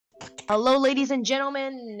Hello, ladies and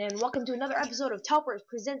gentlemen, and welcome to another episode of TALPERS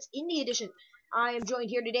Presents Indie Edition. I am joined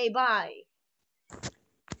here today by...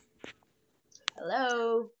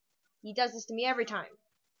 Hello. He does this to me every time.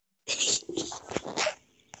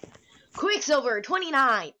 Quicksilver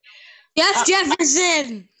 29. Yes,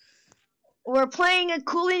 Jefferson. We're playing a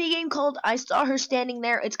cool indie game called I Saw Her Standing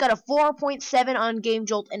There. It's got a 4.7 on Game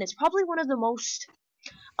Jolt, and it's probably one of the most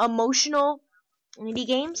emotional indie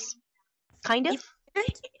games. Kind of.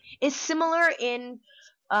 It's similar in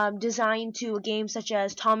design to a game such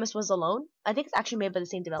as Thomas Was Alone. I think it's actually made by the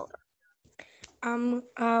same developer.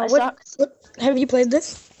 What have you played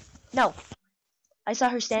this? No. I Saw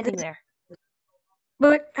Her Standing There.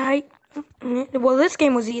 But well, this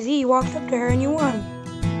game was easy. You walked up to her and you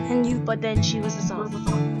won. But then she was a zombie.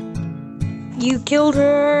 You killed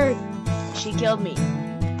her. She killed me.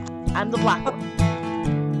 I'm the black one.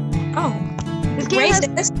 Oh. This game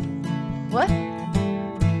has... What?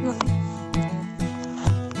 Nothing.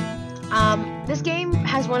 This game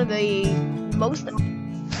has one of the most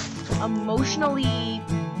emotionally,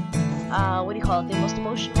 what do you call it? The most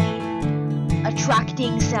emotionally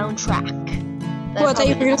attracting soundtrack. Well, I thought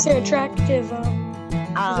you were going to say attractive,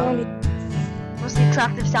 zombie. Most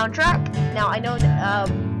attractive soundtrack. Now, I know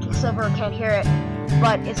Quicksilver can't hear it,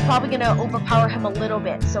 but it's probably going to overpower him a little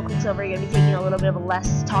bit. So, Quicksilver, you're going to be taking a little bit of a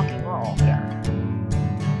less talking role here.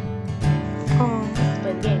 Let's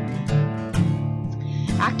play the game.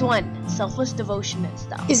 Act 1, selfless devotion and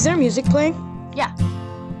stuff. Is there music playing? Yeah.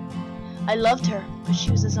 I loved her, but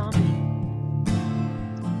she was a zombie.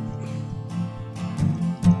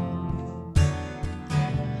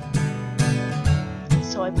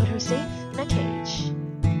 So I put her safe in a cage.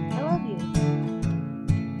 I love you.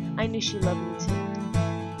 I knew she loved me too.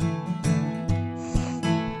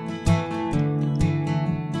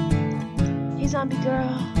 Hey zombie girl,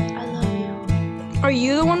 I love you. Are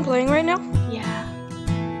you the one playing right now? Yeah.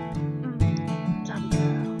 Zombie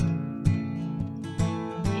girl.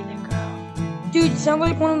 Hey there girl. Dude, you sound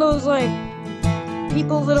like one of those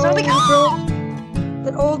people that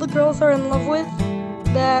all the girls are in love with.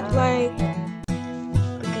 That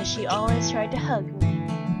Because she always tried to hug me.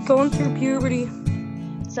 Going through puberty.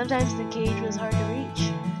 Sometimes the cage was hard to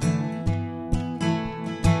reach.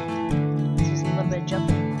 This was a little bit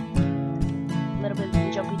jumpy. A little bit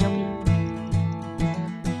jumpy.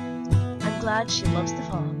 I'm glad she loves to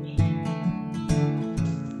follow me.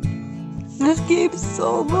 This game is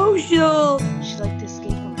so emotional. She'd like to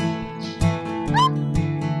escape from my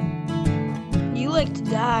cage. You like to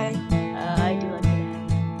die. I do like to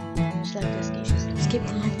die. She'd like to escape. Escape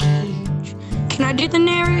from my cage. Can I do the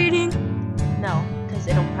narrating? No, because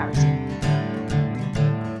it overpowers you.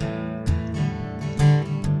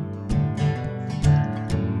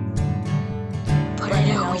 But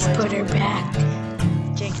I always put her back.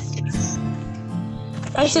 Jinx.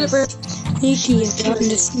 I said it first. Sneaky and gotten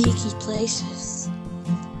to sneaky places.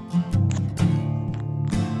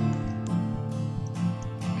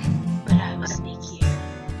 But I was sneakier.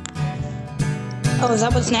 Oh, is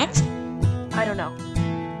that what's next? I don't know.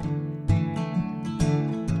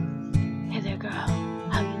 Hey there, girl.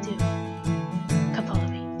 How you do? Come follow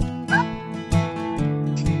me.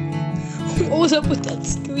 What was up with that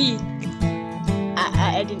squeak?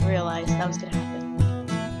 I didn't realize that was gonna happen.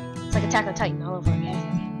 It's like Attack on Titan all over again.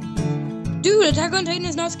 Dude, Attack on Titan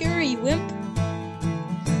is not scary, you wimp.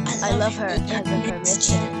 I love her because of her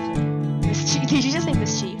mischief. Did you just say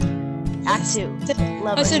mischief? Act 2.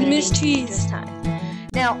 Love I said mischief. This time.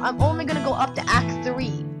 Now, I'm only gonna go up to Act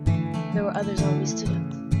 3. There were other zombies too.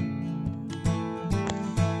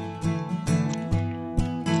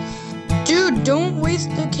 Dude, don't waste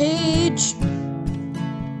the cage.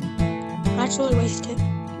 Actually, waste it.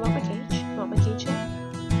 You want my cage? You want my cage here?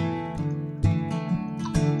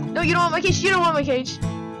 No, you don't want my cage. You don't want my cage.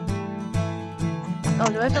 Oh,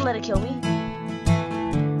 do I have to let it kill me?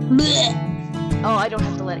 Blech. Oh, I don't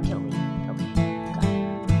have to let it kill me. Okay, got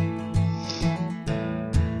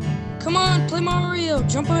it. Come on, play Mario.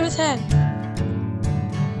 Jump on his head.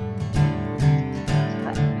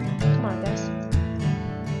 Come on, guys.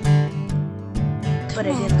 But I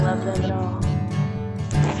didn't love them at all.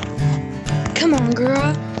 Come on,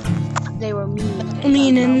 girl. They were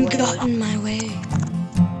mean. And got in my way.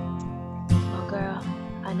 Oh, girl,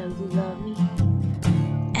 I know you love me.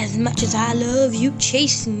 As much as I love you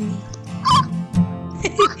chasing me.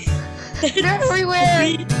 They're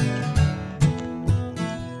everywhere.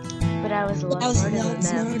 But I was a lot smarter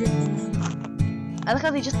than them. I like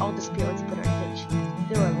how they just all disappear once you put her in a cage.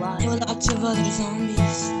 There were a lot. There were lots of other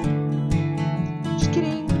zombies. Just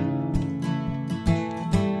kidding.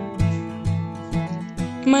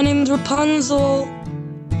 My name's Rapunzel.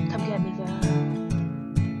 Come get me.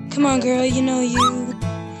 Come on, girl, you know you.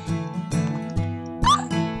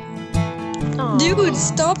 Aww. Dude,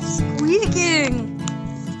 stop squeaking!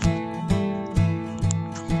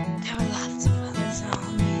 There are lots of other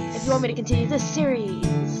zombies. If you want me to continue this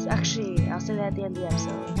series, actually, I'll say that at the end of the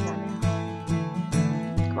episode. Not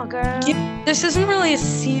now. Come on, girl. This isn't really a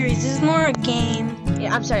series, this is more a game.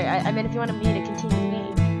 Yeah, I'm sorry. I meant if you wanted me to continue the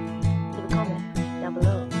game, leave a comment down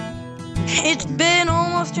below. It's been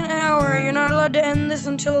almost an hour. You're not allowed to end this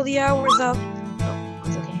until the hour's up. Oh,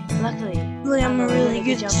 it's okay. Luckily, I'm a really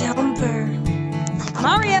good jumper.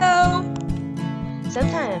 Mario!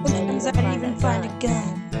 Sometimes I even find a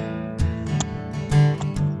gun.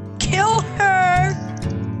 Kill her!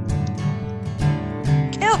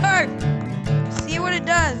 Kill her! See what it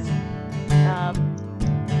does.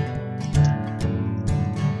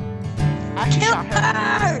 Actually Kill shot her.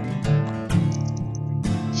 her!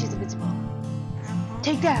 She's invincible.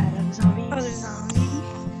 Take that, other zombie. Other zombie.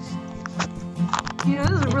 You know,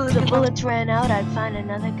 this is a really If the good bullets ran out, I'd find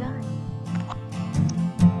another gun.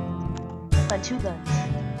 Find 2 guns.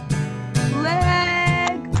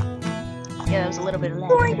 leg. Yeah, that was a little bit of lag.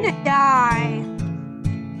 Going to die.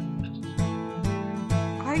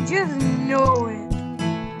 I just know it.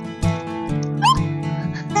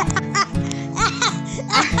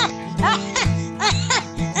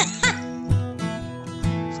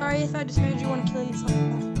 Sorry if I just made you want to kill yourself.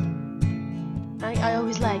 I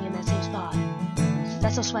always lag in that same spot.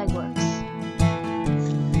 That's how swag works.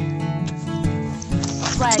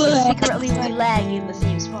 Swag is secretly we lag in the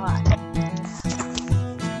same spot.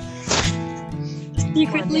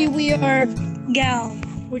 Secretly we are gal,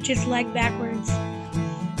 which is lag backwards.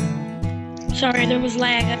 Sorry, there was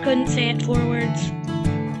lag. I couldn't say it forwards.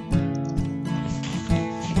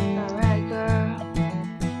 Alright, girl.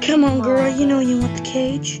 Come on, girl. You know you want the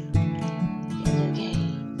cage. Okay.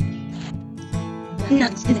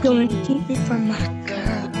 Nothing's going to keep me from my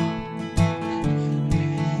girl.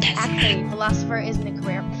 Actually, philosopher isn't a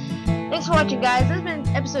career. Thanks for watching, guys. This has been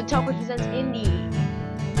episode TALPERS Presents Indie.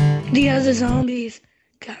 The other zombies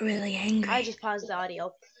got really angry. I just paused the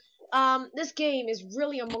audio. This game is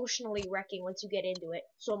really emotionally wrecking once you get into it.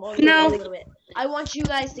 So I'm only a little bit. I want you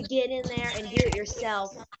guys to get in there and do it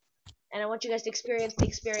yourself. And I want you guys to experience the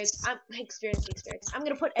experience. I'm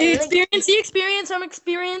gonna put a link. Experience the experience I'm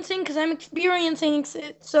experiencing because I'm experiencing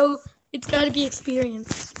it. So it's got to be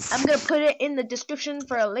experienced. I'm gonna put it in the description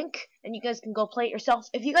for a link, and you guys can go play it yourself.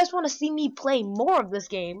 If you guys want to see me play more of this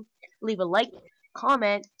game, leave a like,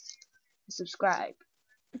 comment, and subscribe.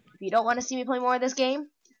 If you don't want to see me play more of this game,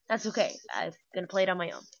 that's okay. I'm gonna play it on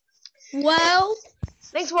my own. Well,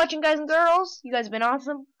 thanks for watching, guys and girls. You guys have been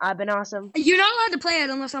awesome. I've been awesome. You're not allowed to play it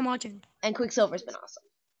unless I'm watching. And Quicksilver's been awesome.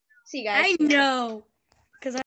 See you guys. I know.